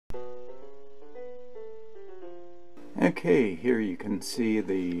Okay, here you can see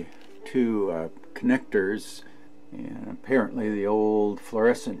the two connectors, and apparently the old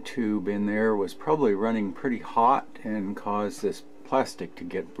fluorescent tube in there was probably running pretty hot and caused this plastic to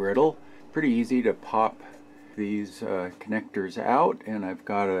get brittle. Pretty easy to pop these connectors out, and I've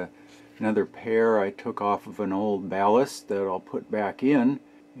got another pair I took off of an old ballast that I'll put back in,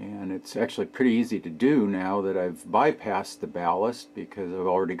 and it's actually pretty easy to do now that I've bypassed the ballast because I've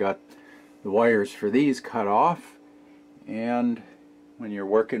already got the wires for these cut off. And when you're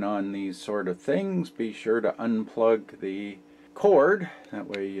working on these sort of things, be sure to unplug the cord. That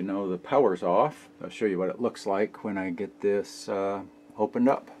way you know the power's off. I'll show you what it looks like when I get this opened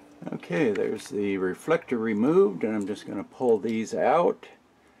up. Okay, there's the reflector removed, and I'm just going to pull these out.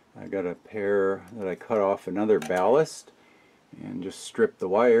 I got a pair that I cut off another ballast and just strip the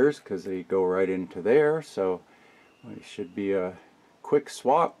wires because they go right into there. So it should be a quick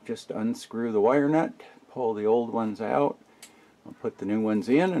swap. Just unscrew the wire nut, pull the old ones out. I'll put the new ones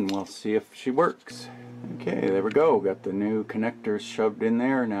in and we'll see if she works. Okay, there we go. Got the new connectors shoved in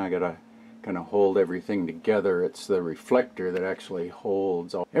there. Now I gotta kind of hold everything together. It's the reflector that actually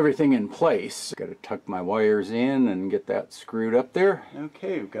holds everything in place. Gotta tuck my wires in and get that screwed up there.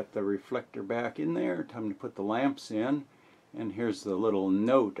 Okay, we've got the reflector back in there. Time to put the lamps in. And here's the little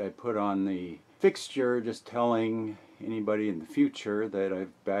note I put on the fixture just telling anybody in the future that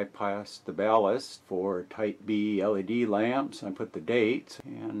I've bypassed the ballast for type B LED lamps. I put the date,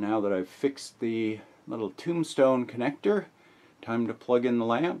 and now that I've fixed the little tombstone connector, time to plug in the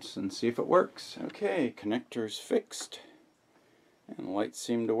lamps and see if it works. Okay, connector's fixed, and the lights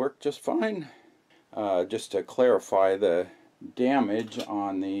seem to work just fine. Just to clarify the damage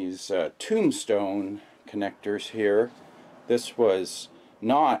on these tombstone connectors here, this was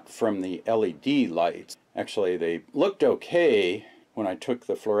not from the LED lights. Actually, they looked okay when I took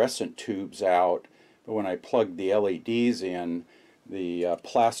the fluorescent tubes out, but when I plugged the LEDs in, the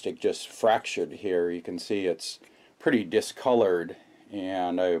plastic just fractured here. You can see it's pretty discolored,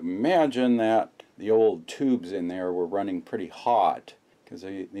 and I imagine that the old tubes in there were running pretty hot because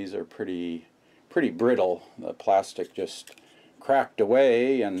these are pretty brittle. The plastic just cracked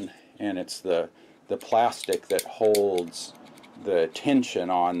away, and it's the plastic that holds the tension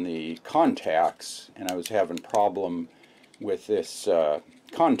on the contacts, and I was having problem with this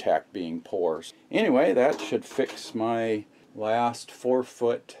contact being porous. Anyway, that should fix my last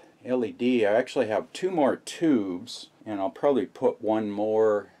 4-foot LED. I actually have 2 more tubes, and I'll probably put one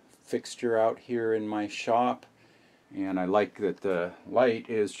more fixture out here in my shop. And I like that the light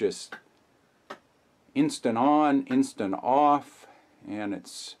is just instant on, instant off, and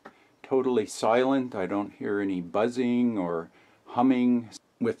it's totally silent. I don't hear any buzzing or humming.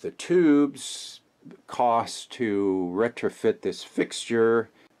 With the tubes, the cost to retrofit this fixture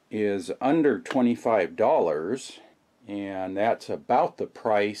is under $25, and that's about the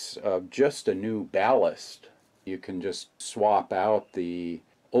price of just a new ballast. You can just swap out the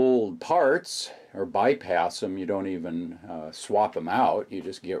old parts or bypass them. You don't even swap them out. You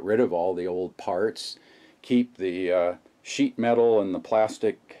just get rid of all the old parts, keep the sheet metal and the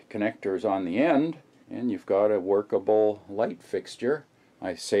plastic connectors on the end, and you've got a workable light fixture.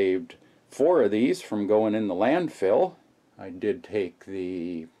 I saved 4 of these from going in the landfill. I did take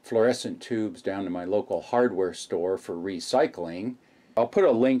the fluorescent tubes down to my local hardware store for recycling. I'll put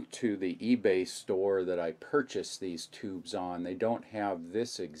a link to the eBay store that I purchased these tubes on. They don't have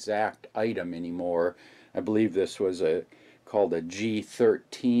this exact item anymore. I believe this was called a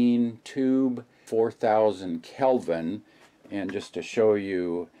G13 tube, 4000 Kelvin. And just to show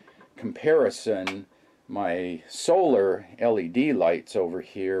you comparison, my solar LED lights over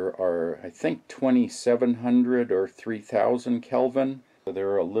here are, I think, 2700 or 3000 Kelvin. So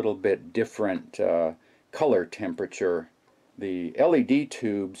they're a little bit different color temperature. The LED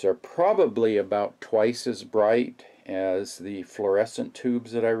tubes are probably about twice as bright as the fluorescent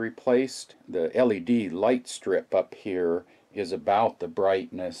tubes that I replaced. The LED light strip up here is about the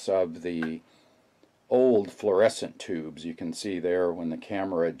brightness of the old fluorescent tubes. You can see there when the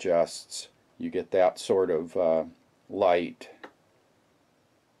camera adjusts, you get that sort of light.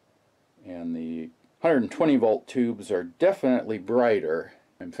 And the 120 volt tubes are definitely brighter.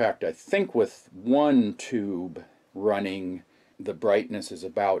 In fact, I think with one tube running, the brightness is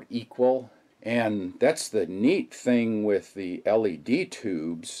about equal. And that's the neat thing with the LED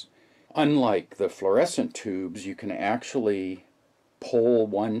tubes. Unlike the fluorescent tubes, you can actually pull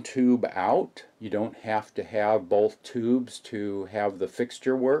one tube out. You don't have to have both tubes to have the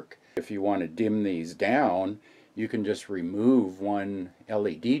fixture work. If you want to dim these down, you can just remove one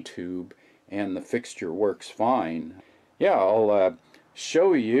LED tube and the fixture works fine. Yeah, I'll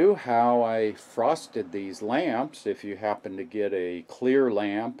show you how I frosted these lamps. If you happen to get a clear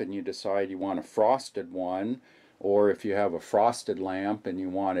lamp and you decide you want a frosted one, or if you have a frosted lamp and you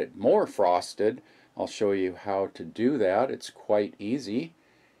want it more frosted, I'll show you how to do that. It's quite easy.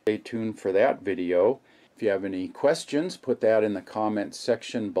 Stay tuned for that video. If you have any questions, put that in the comments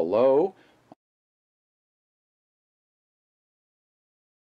section below.